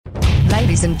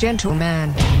Ladies and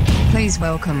gentlemen, please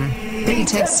welcome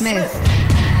Ted Smith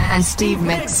and Steve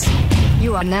Mix.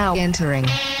 You are now entering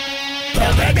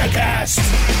the MegaCast.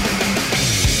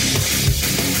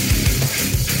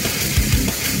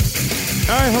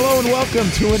 All right, hello and welcome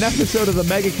to an episode of the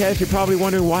MegaCast. You're probably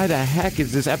wondering why the heck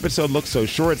is this episode look so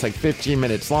short? It's like 15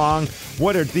 minutes long.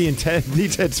 What are Ted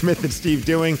Smith and Steve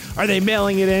doing? Are they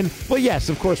mailing it in? Well, yes,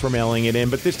 of course we're mailing it in,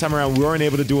 but this time around we weren't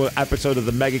able to do an episode of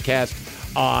the MegaCast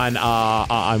on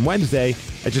Wednesday.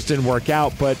 It just didn't work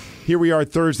out, but here we are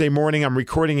Thursday morning. I'm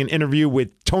recording an interview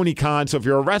with Tony Khan. So if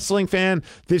you're a wrestling fan,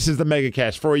 this is the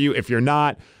MegaCast for you. If you're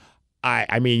not,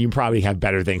 I mean, you probably have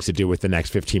better things to do with the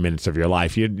next 15 minutes of your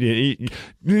life.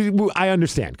 I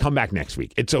understand. Come back next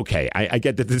week. It's okay. I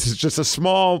get that this is just a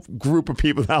small group of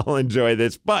people that will enjoy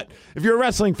this. But if you're a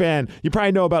wrestling fan, you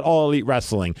probably know about All Elite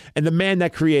Wrestling. And the man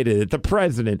that created it, the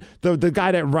president, the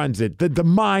guy that runs it, the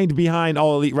mind behind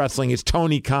All Elite Wrestling is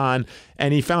Tony Khan.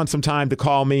 And he found some time to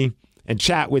call me and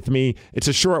chat with me. It's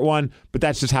a short one, but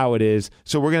that's just how it is.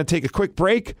 So we're going to take a quick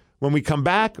break. When we come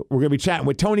back, we're going to be chatting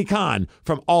with Tony Khan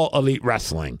from All Elite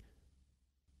Wrestling.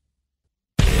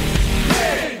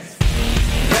 Pigs!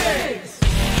 Pigs!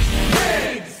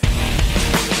 Pigs!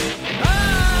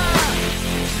 Ah!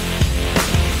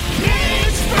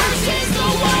 Pigs versus the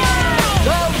world!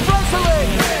 The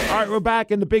wrestling! All right, we're back,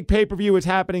 and the big pay-per-view is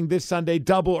happening this Sunday,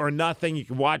 Double or Nothing. You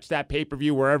can watch that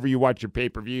pay-per-view wherever you watch your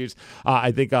pay-per-views.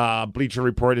 I think Bleacher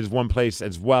Report is one place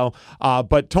as well.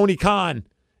 But Tony Khan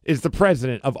is the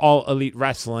president of All Elite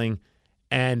Wrestling,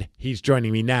 and he's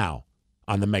joining me now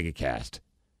on the MegaCast.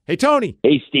 Hey, Tony.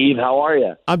 Hey, Steve. How are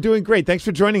you? I'm doing great. Thanks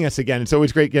for joining us again. It's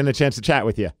always great getting a chance to chat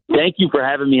with you. Thank you for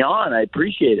having me on. I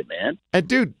appreciate it, man. And,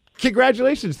 dude,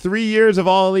 congratulations. 3 years of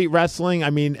All Elite Wrestling.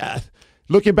 I mean,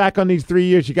 looking back on these 3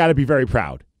 years, you got to be very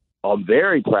proud. I'm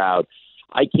very proud.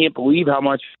 I can't believe how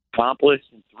much accomplished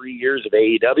in 3 years of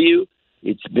AEW.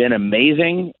 It's been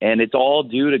amazing, and it's all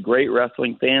due to great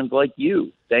wrestling fans like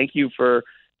you. Thank you for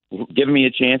giving me a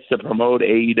chance to promote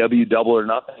AEW Double or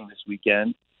Nothing this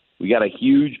weekend. We got a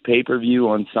huge pay-per-view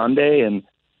on Sunday and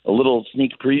a little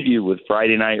sneak preview with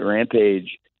Friday Night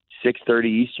Rampage, 6:30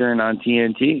 Eastern on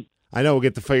TNT. I know we'll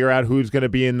get to figure out who's going to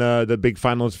be in the big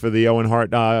finals for the Owen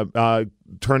Hart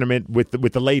tournament with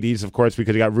the ladies, of course,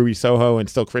 because you got Ruby Soho and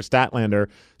still Chris Statlander.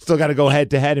 Still got to go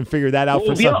head-to-head and figure that out.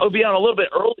 It'll be on a little bit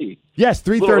early. Yes,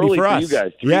 3:30 for us. You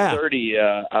guys,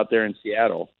 3:30 out there in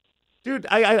Seattle. Dude,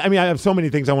 I mean, I have so many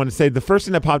things I want to say. The first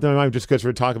thing that popped in my mind, just because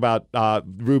we're talking about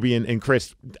Ruby and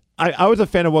Chris, I was a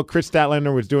fan of what Chris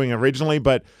Statlander was doing originally,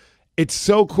 but it's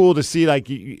so cool to see, like,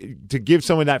 to give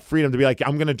someone that freedom to be like,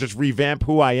 I'm going to just revamp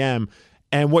who I am.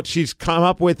 And what she's come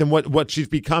up with and what she's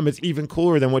become is even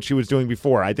cooler than what she was doing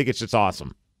before. I think it's just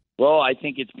awesome. Well, I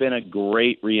think it's been a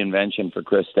great reinvention for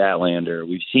Chris Statlander.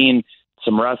 We've seen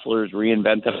some wrestlers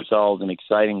reinvent themselves in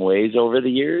exciting ways over the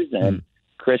years, and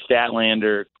Chris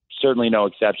Statlander, certainly no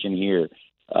exception here.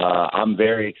 I'm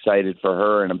very excited for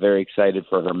her, and I'm very excited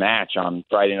for her match on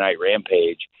Friday Night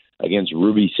Rampage against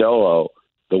Ruby Soho.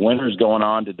 The winner's going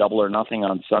on to Double or Nothing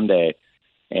on Sunday.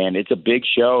 And it's a big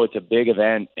show. It's a big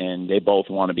event, and they both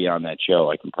want to be on that show,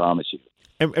 I can promise you.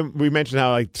 And we mentioned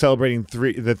how, like, celebrating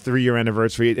the 3-year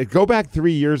anniversary. Go back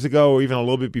 3 years ago or even a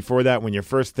little bit before that when you're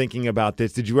first thinking about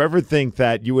this. Did you ever think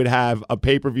that you would have a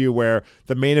pay-per-view where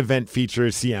the main event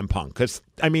features CM Punk? Because,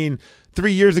 I mean,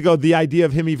 3 years ago, the idea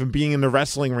of him even being in the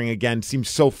wrestling ring again seems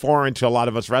so foreign to a lot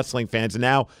of us wrestling fans. And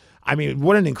now, I mean,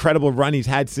 what an incredible run he's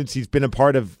had since he's been a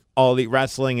part of All Elite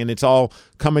Wrestling, and it's all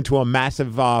coming to a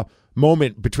massive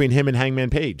moment between him and Hangman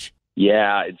Page.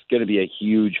 Yeah, it's going to be a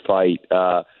huge fight.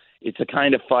 It's a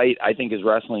kind of fight I think as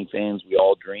wrestling fans we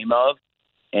all dream of.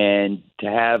 And to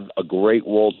have a great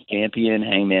world champion,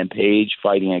 Hangman Page,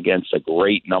 fighting against a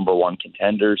great number one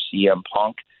contender, CM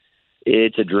Punk,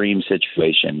 it's a dream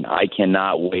situation. I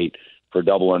cannot wait for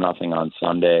Double or Nothing on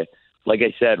Sunday. Like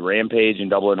I said, Rampage and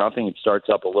Double or Nothing, it starts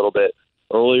up a little bit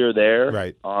earlier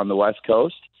there on the West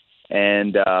Coast.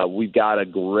 And we've got a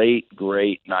great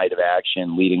night of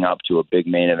action leading up to a big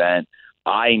main event.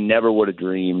 I never would have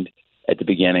dreamed at the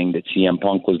beginning that CM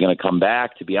Punk was going to come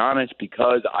back, to be honest,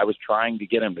 because I was trying to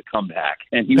get him to come back,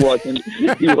 and he wasn't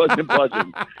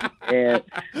budging. And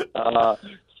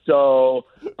so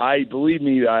I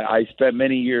spent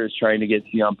many years trying to get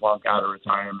CM Punk out of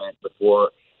retirement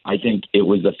before I think it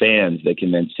was the fans that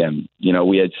convinced him. You know,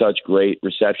 we had such great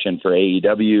reception for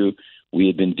AEW. We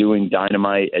had been doing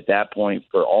Dynamite at that point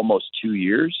for almost 2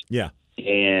 years. Yeah.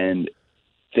 And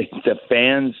the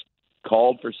fans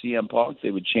called for CM Punk. They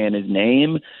would chant his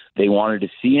name. They wanted to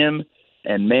see him.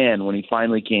 And, man, when he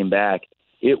finally came back,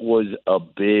 it was a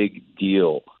big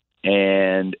deal.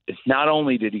 And it's not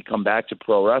only did he come back to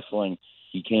pro wrestling,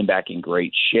 He came back in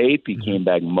great shape. He came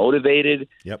back motivated.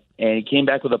 Yep. And he came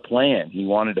back with a plan. He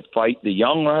wanted to fight the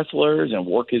young wrestlers and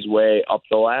work his way up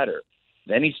the ladder.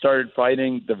 Then he started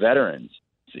fighting the veterans,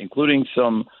 including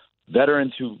some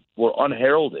veterans who were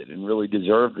unheralded and really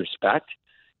deserved respect.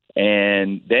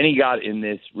 And then he got in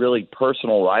this really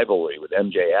personal rivalry with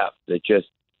MJF that just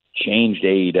changed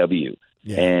AEW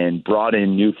and brought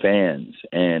in new fans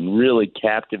and really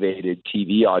captivated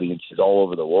TV audiences all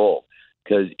over the world.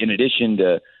 Because in addition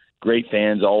to great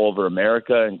fans all over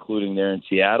America, including there in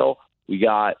Seattle, we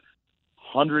got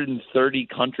 130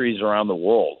 countries around the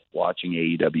world watching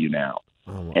AEW now.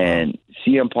 Oh, wow. And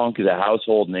CM Punk is a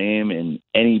household name in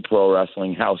any pro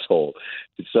wrestling household.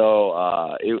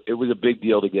 So it was a big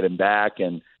deal to get him back.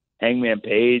 And Hangman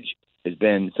Page has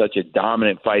been such a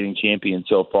dominant fighting champion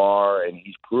so far, and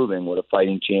he's proving what a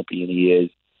fighting champion he is,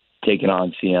 taking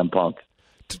on CM Punk.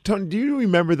 Tony, do you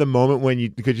remember the moment when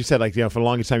because you said, like, for the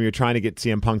longest time you were trying to get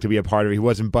CM Punk to be a part of it, he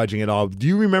wasn't budging at all. Do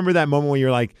you remember that moment when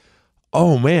you're like,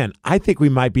 oh man, I think we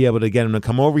might be able to get him to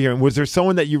come over here? And was there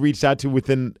someone that you reached out to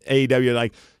within AEW,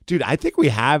 like, dude, I think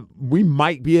we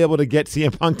might be able to get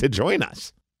CM Punk to join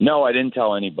us? No, I didn't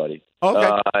tell anybody.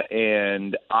 Okay.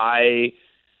 And I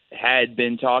had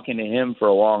been talking to him for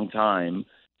a long time,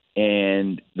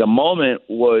 and the moment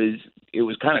was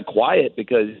kind of quiet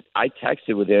because I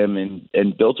texted with him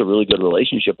and built a really good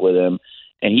relationship with him,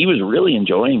 and he was really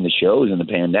enjoying the shows in the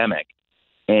pandemic.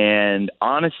 And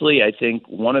honestly, I think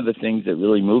one of the things that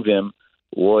really moved him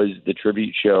was the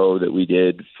tribute show that we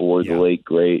did for the late,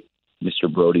 great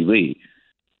Mr. Brody Lee.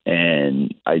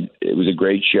 And it was a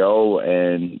great show,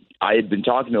 and I had been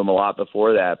talking to him a lot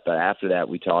before that, but after that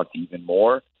we talked even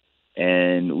more,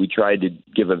 and we tried to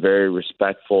give a very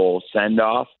respectful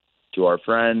send-off to our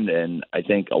friend, and I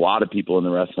think a lot of people in the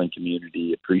wrestling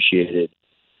community appreciated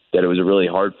that it was a really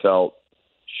heartfelt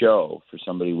show for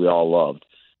somebody we all loved.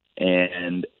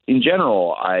 And in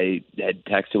general, I had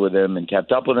texted with him and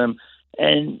kept up with him,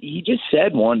 and he just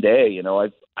said one day,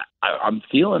 I'm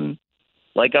feeling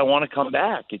like I want to come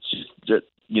back. It's just,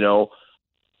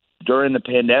 during the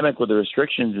pandemic with the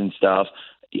restrictions and stuff,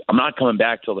 I'm not coming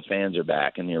back till the fans are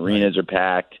back and the arenas are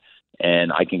packed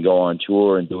and I can go on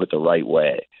tour and do it the right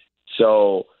way.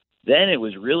 So then it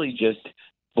was really just,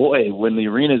 boy, when the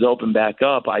arenas open back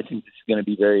up, I think this is going to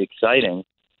be very exciting.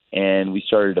 And we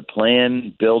started to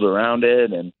plan, build around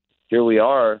it, and here we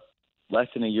are, less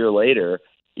than a year later.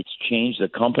 It's changed the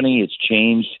company. It's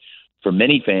changed, for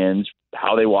many fans,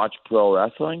 how they watch pro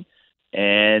wrestling.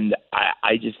 And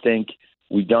I just think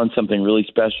we've done something really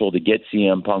special to get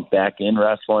CM Punk back in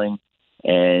wrestling,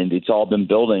 and it's all been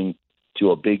building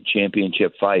to a big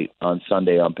championship fight on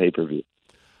Sunday on pay-per-view.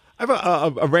 I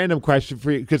have a random question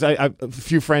for you, because I have a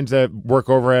few friends that work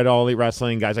over at All Elite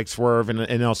Wrestling, guys like Swerve,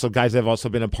 and also guys that have also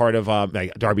been a part of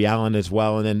like Darby Allin as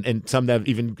well, and some that have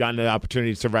even gotten the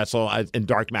opportunities to wrestle in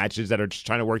dark matches that are just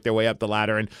trying to work their way up the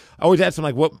ladder. And I always ask them,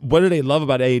 like, what do they love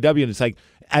about AEW? And it's like,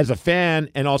 as a fan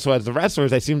and also as the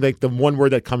wrestlers, I seem like the one word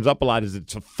that comes up a lot is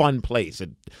it's a fun place.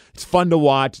 It's fun to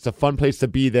watch. It's a fun place to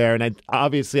be there. And I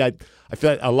feel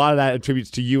like a lot of that attributes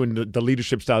to you and the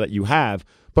leadership style that you have.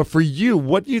 But for you,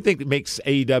 what do you think makes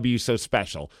AEW so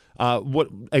special?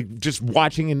 Just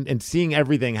watching and seeing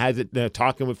everything, has it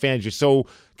talking with fans? You're so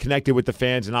connected with the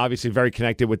fans, and obviously very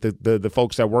connected with the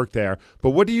folks that work there.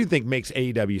 But what do you think makes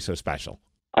AEW so special?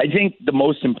 I think the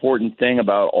most important thing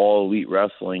about All Elite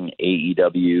Wrestling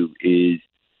AEW is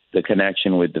the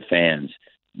connection with the fans.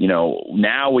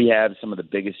 Now we have some of the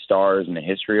biggest stars in the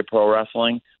history of pro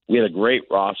wrestling. We had a great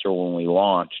roster when we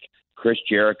launched. Chris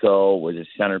Jericho was a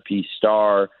centerpiece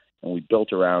star, and we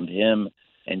built around him.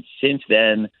 And since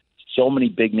then, so many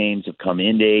big names have come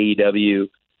into AEW,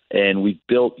 and we've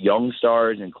built young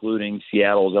stars, including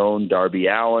Seattle's own Darby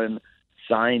Allin,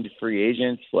 signed free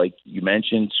agents, like you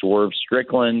mentioned, Swerve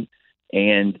Strickland,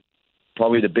 and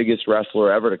probably the biggest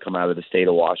wrestler ever to come out of the state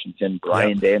of Washington,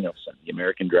 Bryan Danielson, the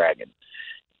American Dragon.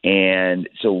 And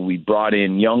so we brought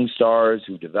in young stars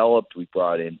who developed. We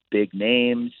brought in big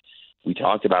names. We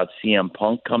talked about CM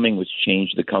Punk coming, which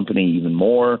changed the company even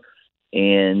more.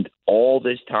 And all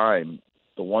this time,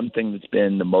 the one thing that's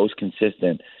been the most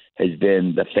consistent has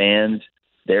been the fans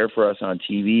there for us on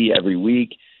TV every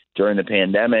week during the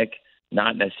pandemic,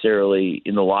 not necessarily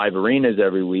in the live arenas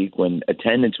every week when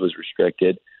attendance was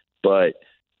restricted, but,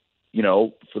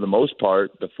 for the most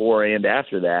part, before and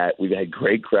after that, we've had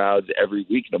great crowds every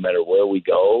week, no matter where we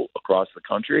go across the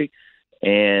country.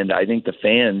 And I think the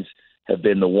fans have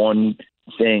been the one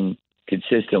thing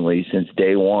consistently since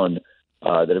day one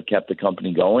that have kept the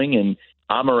company going. And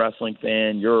I'm a wrestling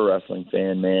fan. You're a wrestling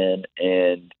fan, man.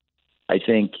 And I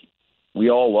think we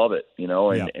all love it,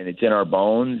 and it's in our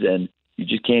bones. And you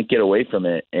just can't get away from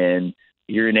it. And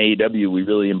here in AEW, we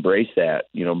really embrace that,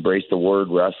 embrace the word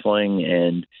wrestling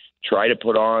and try to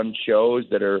put on shows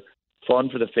that are fun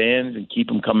for the fans and keep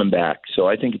them coming back. So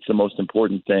I think it's the most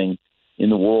important thing in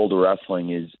the world of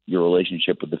wrestling is your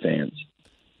relationship with the fans.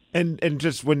 And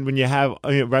just when you have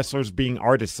wrestlers being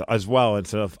artists as well,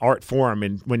 it's an art form,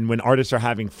 and when artists are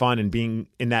having fun and being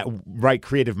in that right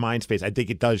creative mind space, I think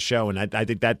it does show. And I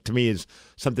think that to me is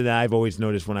something that I've always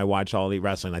noticed when I watch All Elite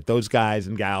Wrestling. Like those guys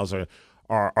and gals are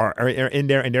in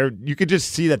there, and you could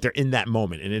just see that they're in that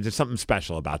moment, and there's something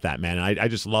special about that, man. And I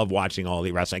just love watching All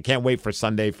Elite Wrestling. I can't wait for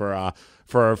Sunday for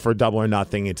Double or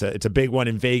Nothing. It's a big one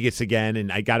in Vegas again,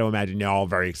 and I got to imagine you're all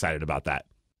very excited about that.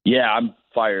 Yeah, I'm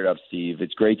fired up, Steve.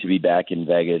 It's great to be back in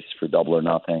Vegas for Double or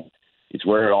Nothing. It's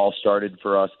where it all started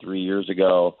for us 3 years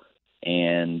ago,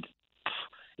 and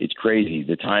it's crazy.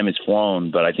 The time has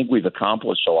flown, but I think we've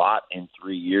accomplished a lot in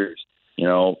 3 years.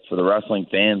 For the wrestling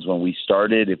fans, when we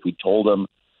started, if we told them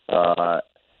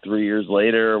 3 years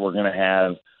later we're going to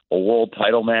have a world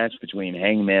title match between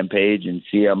Hangman Page and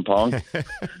CM Punk,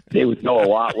 they would know a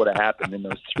lot would have happened in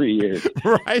those 3 years.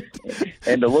 Right.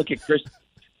 And to look at Chris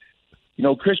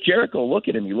Jericho, look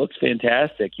at him. He looks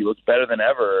fantastic. He looks better than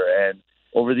ever. And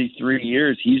over these 3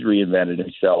 years, he's reinvented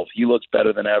himself. He looks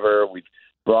better than ever. We've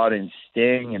brought in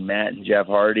Sting and Matt and Jeff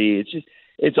Hardy.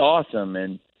 It's awesome.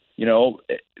 And,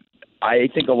 I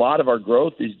think a lot of our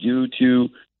growth is due to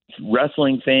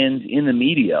wrestling fans in the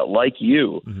media like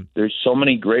you. Mm-hmm. There's so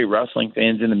many great wrestling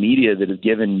fans in the media that have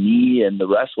given me and the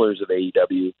wrestlers of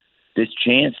AEW this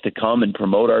chance to come and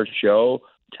promote our show,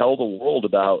 tell the world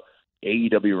about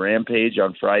AEW Rampage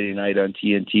on Friday night on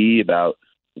TNT, about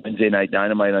Wednesday Night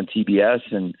Dynamite on TBS,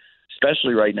 and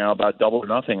especially right now about Double or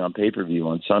Nothing on pay-per-view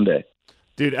on Sunday.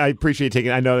 Dude, I appreciate taking.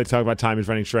 I know they talk about time is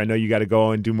running short. I know you got to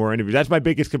go and do more interviews. That's my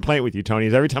biggest complaint with you, Tony.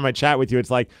 Is every time I chat with you,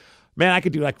 it's like, man, I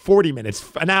could do like 40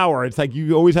 minutes, an hour. It's like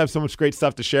you always have so much great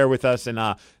stuff to share with us. And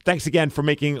thanks again for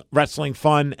making wrestling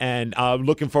fun. And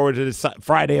looking forward to this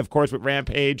Friday, of course, with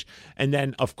Rampage. And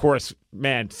then, of course,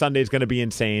 man, Sunday's going to be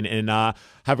insane. And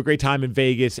have a great time in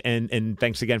Vegas. And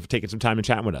thanks again for taking some time and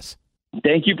chatting with us.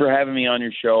 Thank you for having me on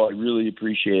your show. I really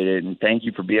appreciate it. And thank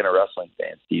you for being a wrestling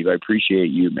fan, Steve. I appreciate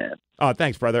you, man. Oh,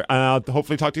 thanks, brother. I'll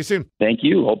hopefully talk to you soon. Thank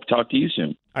you. Hope to talk to you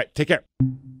soon. All right, take care.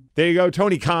 There you go,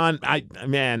 Tony Khan.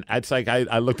 It's like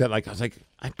I looked at I was like,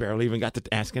 I barely even got to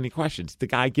ask any questions. The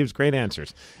guy gives great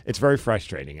answers. It's very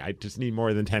frustrating. I just need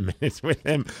more than 10 minutes with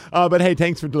him. But hey,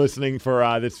 thanks for listening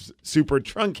for this super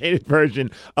truncated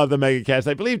version of the MegaCast.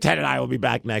 I believe Ted and I will be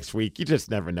back next week. You just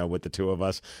never know with the two of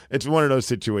us. It's one of those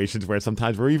situations where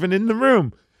sometimes we're even in the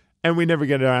room and we never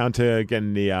get around to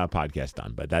getting the podcast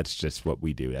done. But that's just what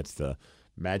we do. That's the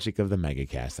magic of the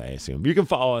MegaCast, I assume. You can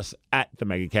follow us at the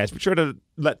MegaCast. Be sure to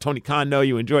let Tony Khan know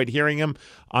you enjoyed hearing him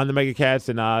on the MegaCast,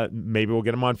 and maybe we'll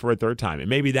get him on for a third time. And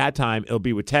maybe that time it'll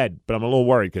be with Ted, but I'm a little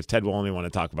worried because Ted will only want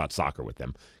to talk about soccer with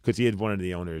them because he is one of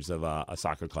the owners of a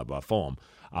soccer club, Fulham,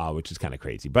 which is kind of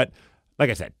crazy. But like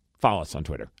I said, follow us on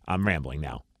Twitter. I'm rambling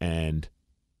now, and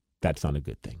that's not a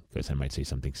good thing because I might say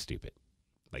something stupid,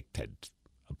 like Ted's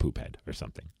a poop head or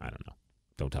something. I don't know.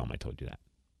 Don't tell him I told you that.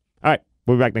 All right,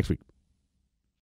 we'll be back next week.